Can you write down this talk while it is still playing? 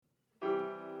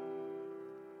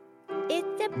It's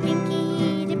the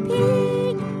Pinky the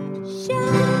Pig Show.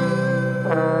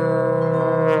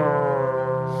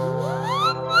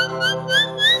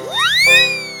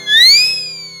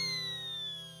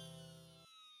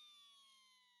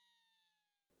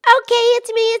 Okay,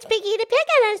 it's Pinky the Pig,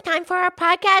 and it's time for our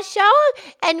podcast show,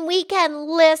 and we can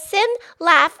listen,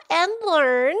 laugh, and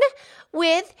learn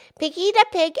with Pinky the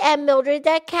Pig and Mildred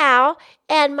the Cow,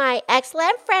 and my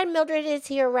excellent friend Mildred is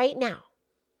here right now.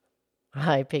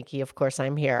 Hi, Pinky. Of course,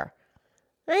 I'm here.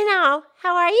 I know.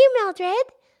 How are you, Mildred?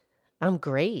 I'm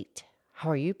great.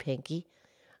 How are you, Pinky?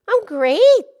 I'm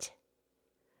great.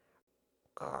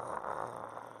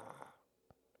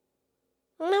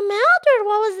 Mildred,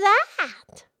 what was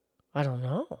that? I don't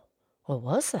know. What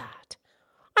was that?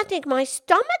 I think my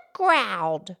stomach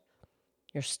growled.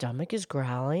 Your stomach is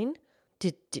growling?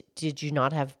 Did you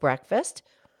not have breakfast?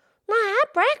 No, I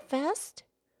had breakfast.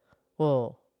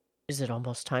 Well, is it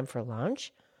almost time for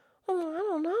lunch? Oh, I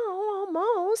don't know.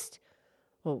 Almost.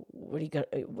 Well, what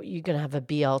are you gonna have a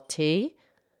BLT?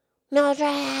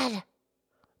 Mildred.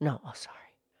 No, oh, sorry.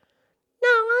 No,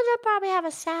 I'll just probably have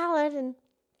a salad and,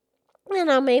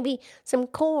 maybe some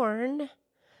corn.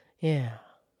 Yeah.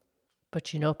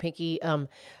 But Pinky,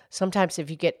 sometimes if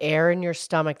you get air in your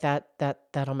stomach,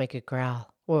 that'll make it growl.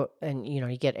 Well, and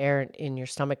you get air in your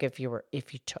stomach if you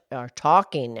are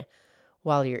talking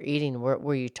while you're eating.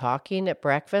 Were you talking at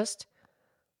breakfast?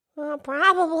 Well,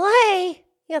 probably.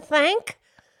 You think?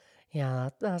 Yeah,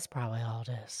 that's probably all it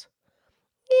is.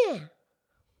 Yeah.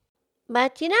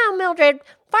 But Mildred,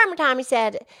 Farmer Tommy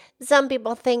said some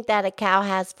people think that a cow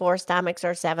has 4 stomachs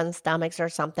or 7 stomachs or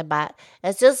something, but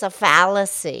it's just a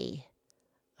fallacy.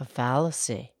 A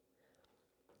fallacy?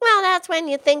 Well, that's when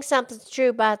you think something's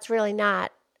true, but it's really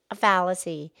not a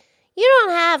fallacy. You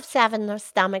don't have 7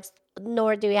 stomachs,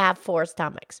 nor do you have 4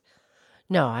 stomachs.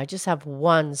 No, I just have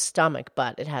 1 stomach,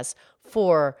 but it has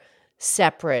 4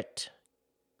 separate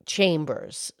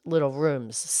chambers, little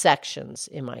rooms, sections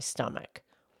in my stomach.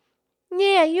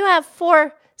 Yeah, you have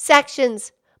 4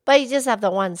 sections, but you just have the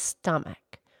 1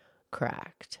 stomach.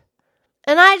 Correct.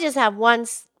 And I just have 1.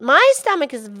 My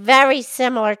stomach is very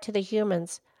similar to the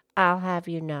humans, I'll have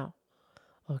you know.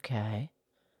 Okay.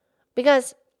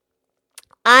 Because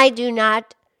I do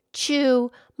not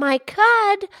chew my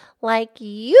cud like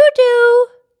you do.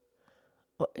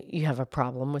 Well, you have a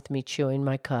problem with me chewing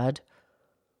my cud?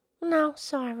 No,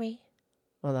 sorry.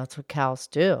 Well, that's what cows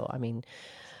do. I mean,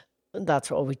 that's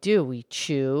what we do. We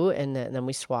chew and then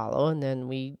we swallow and then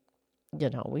we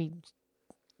get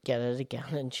it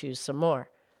again and chew some more.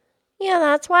 Yeah,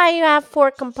 that's why you have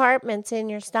 4 compartments in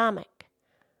your stomach.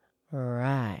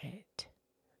 Right.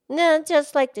 No,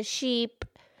 just like the sheep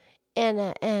and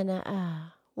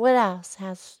what else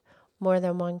has more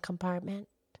than 1 compartment?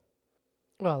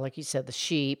 Well, like you said, the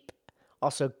sheep,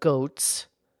 also goats,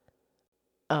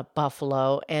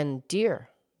 buffalo, and deer.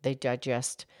 They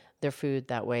digest their food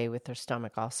that way with their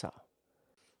stomach also.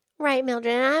 Right,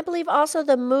 Mildred. And I believe also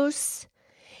the moose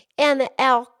and the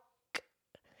elk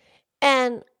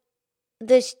and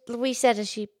we said the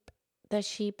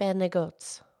sheep and the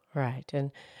goats. Right.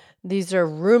 And these are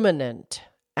ruminant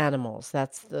animals.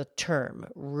 That's the term,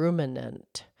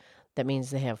 ruminant. That means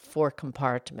they have 4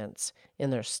 compartments in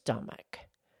their stomach.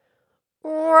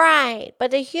 Right.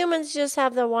 But the humans just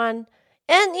have the 1.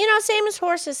 And, same as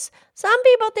horses. Some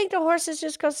people think the horses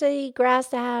just because they eat grass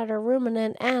that are a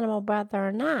ruminant animal, but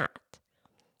they're not.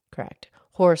 Correct.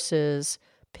 Horses,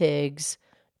 pigs,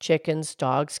 chickens,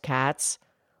 dogs, cats,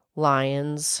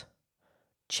 lions,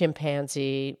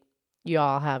 chimpanzee, you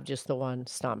all have just the 1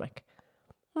 stomach.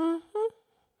 Mm-hmm.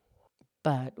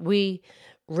 But we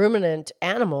ruminant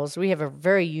animals, we have a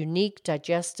very unique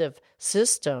digestive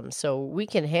system, so we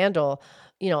can handle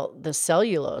the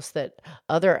cellulose that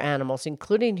other animals,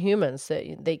 including humans,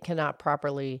 that they cannot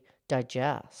properly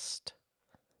digest.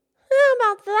 How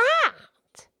about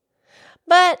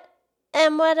that?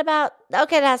 And what about,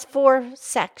 okay, that's 4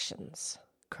 sections.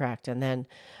 Correct. And then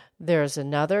there's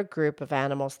another group of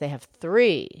animals, they have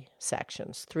 3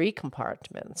 sections, 3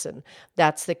 compartments, and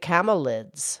that's the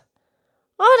camelids.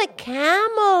 Oh, the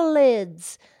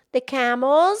camelids. The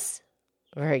camels.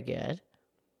 Very good.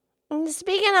 And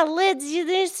speaking of lids, did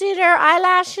you see their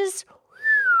eyelashes?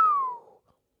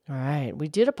 All right. We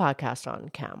did a podcast on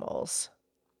camels.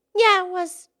 Yeah, it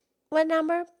was, what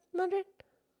number, Mildred?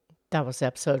 That was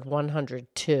episode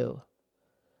 102.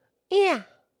 Yeah.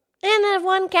 And then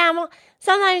 1 camel,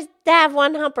 sometimes they have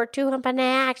 1 hump or 2 hump, and they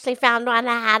actually found one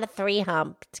that had a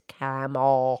 3-humped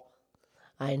camel.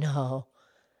 I know.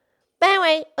 But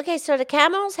anyway, okay, so the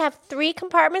camels have 3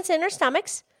 compartments in their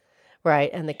stomachs.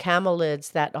 Right, and the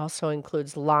camelids, that also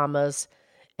includes llamas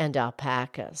and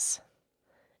alpacas.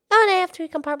 Oh, and they have 3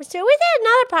 compartments too. We did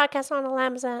another podcast on the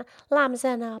llamas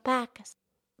and alpacas.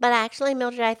 But actually,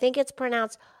 Mildred, I think it's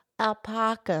pronounced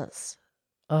alpacas.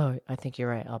 Oh, I think you're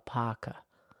right. Alpaca.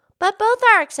 But both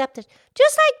are accepted.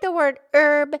 Just like the word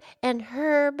herb and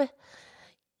herb.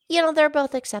 They're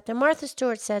both accepted. Martha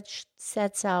Stewart said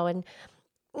so. And,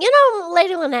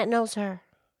 Lady Lynette knows her.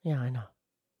 Yeah, I know.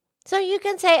 So you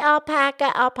can say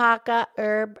alpaca,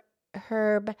 herb,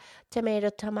 tomato,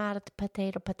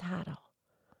 potato.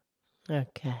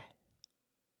 Okay.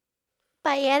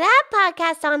 But yeah, that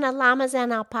podcast on the llamas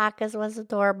and alpacas was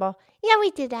adorable. Yeah,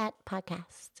 we did that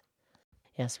podcast.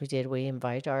 Yes, we did. We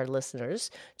invite our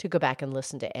listeners to go back and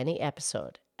listen to any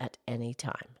episode at any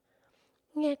time.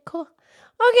 Yeah, cool.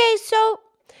 Okay,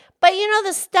 but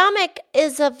the stomach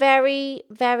is a very,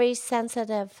 very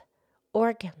sensitive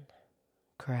organ.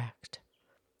 Correct.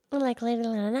 Like Lady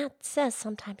Lynette says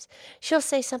sometimes. She'll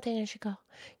say something and she'll go,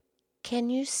 "Can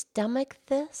you stomach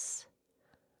this?"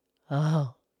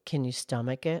 Oh, can you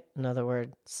stomach it? In other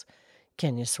words,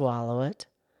 can you swallow it?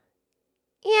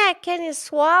 Yeah, can you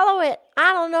swallow it?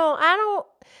 I don't know.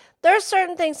 There are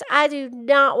certain things I do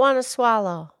not want to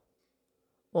swallow.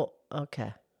 Well,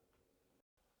 okay.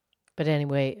 But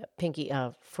anyway, Pinky,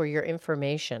 for your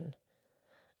information.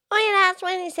 Oh, yeah, that's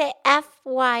when you say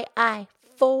FYI.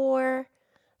 For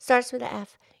starts with an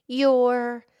F.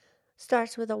 Your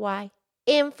starts with a Y.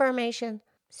 Information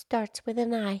starts with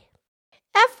an I.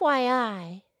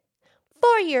 FYI.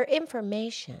 For your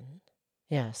information.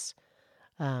 Yes.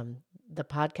 The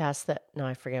podcast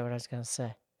I forget what I was going to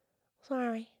say.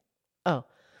 Sorry. Oh,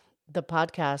 the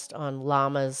podcast on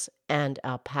llamas and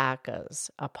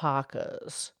alpacas.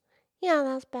 Yeah,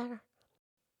 that's better.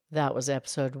 That was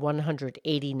episode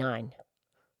 189.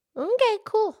 Okay,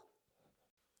 cool.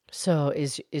 So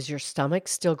is your stomach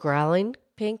still growling,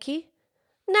 Pinky?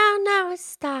 No, it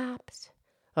stopped.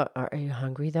 Are you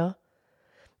hungry, though?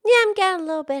 Yeah, I'm getting a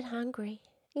little bit hungry.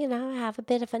 I have a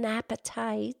bit of an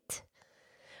appetite.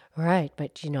 Right,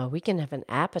 but we can have an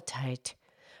appetite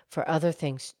for other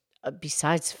things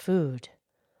besides food.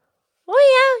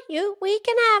 Oh, yeah, we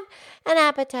can have an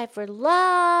appetite for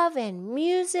love and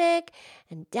music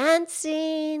and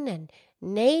dancing and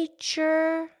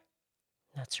nature.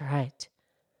 That's right.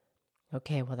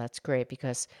 Okay, well, that's great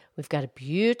because we've got a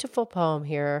beautiful poem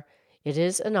here. It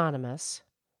is anonymous.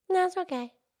 That's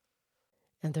okay.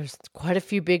 And there's quite a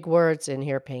few big words in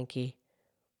here, Pinky.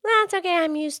 That's okay.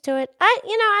 I'm used to it.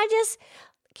 I just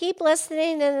keep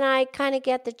listening and I kind of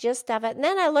get the gist of it. And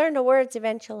then I learn the words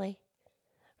eventually.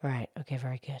 Right. Okay,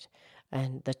 very good.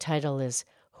 And the title is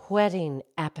Whetting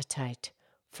Appetite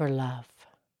for Love.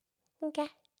 Okay.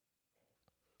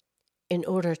 In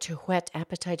order to whet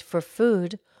appetite for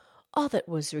food, all that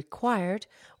was required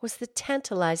was the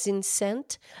tantalizing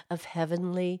scent of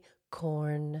heavenly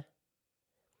corn.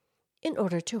 In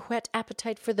order to whet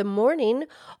appetite for the morning,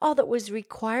 all that was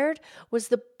required was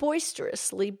the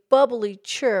boisterously bubbly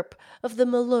chirp of the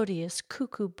melodious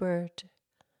cuckoo bird.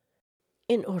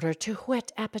 In order to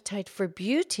whet appetite for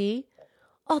beauty,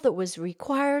 all that was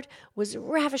required was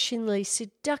ravishingly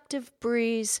seductive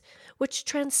breeze, which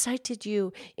transited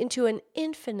you into an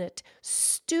infinite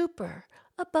stupor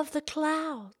above the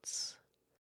clouds.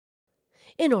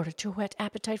 In order to whet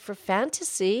appetite for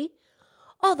fantasy,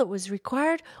 all that was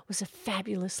required was a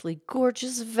fabulously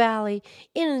gorgeous valley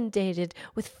inundated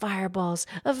with fireballs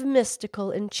of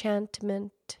mystical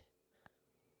enchantment.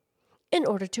 In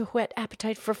order to whet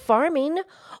appetite for farming,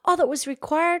 all that was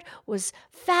required was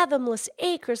fathomless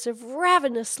acres of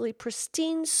ravenously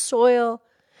pristine soil,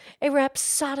 a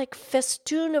rhapsodic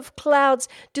festoon of clouds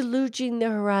deluging the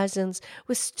horizons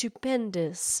with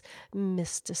stupendous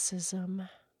mysticism.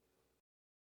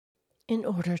 In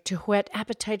order to whet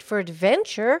appetite for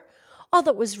adventure, all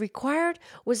that was required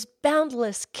was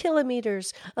boundless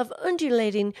kilometers of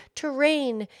undulating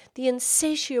terrain, the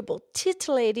insatiable,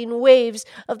 titillating waves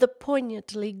of the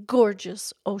poignantly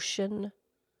gorgeous ocean.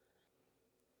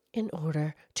 In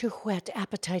order to whet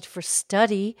appetite for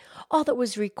study, all that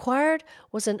was required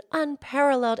was an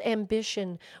unparalleled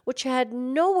ambition which had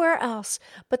nowhere else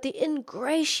but the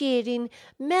ingratiating,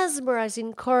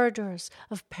 mesmerizing corridors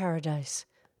of paradise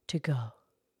to go.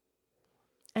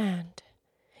 And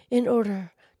in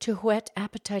order to whet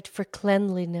appetite for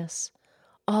cleanliness,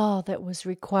 all that was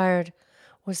required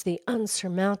was the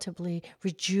unsurmountably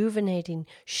rejuvenating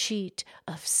sheet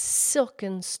of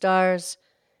silken stars,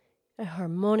 a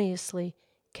harmoniously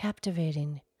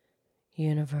captivating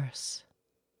universe.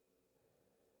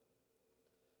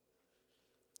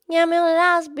 Yeah, Millie,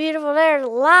 that was beautiful. There's a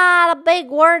lot of big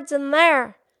words in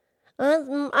there.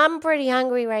 I'm pretty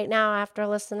hungry right now after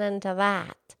listening to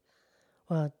that.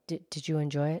 Well, did you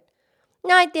enjoy it?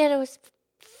 No, I did. It was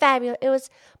fabulous. It was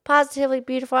positively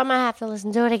beautiful. I might have to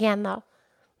listen to it again, though.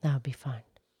 That would be fun.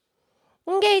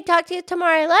 Okay, talk to you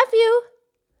tomorrow. I love you.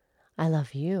 I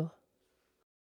love you.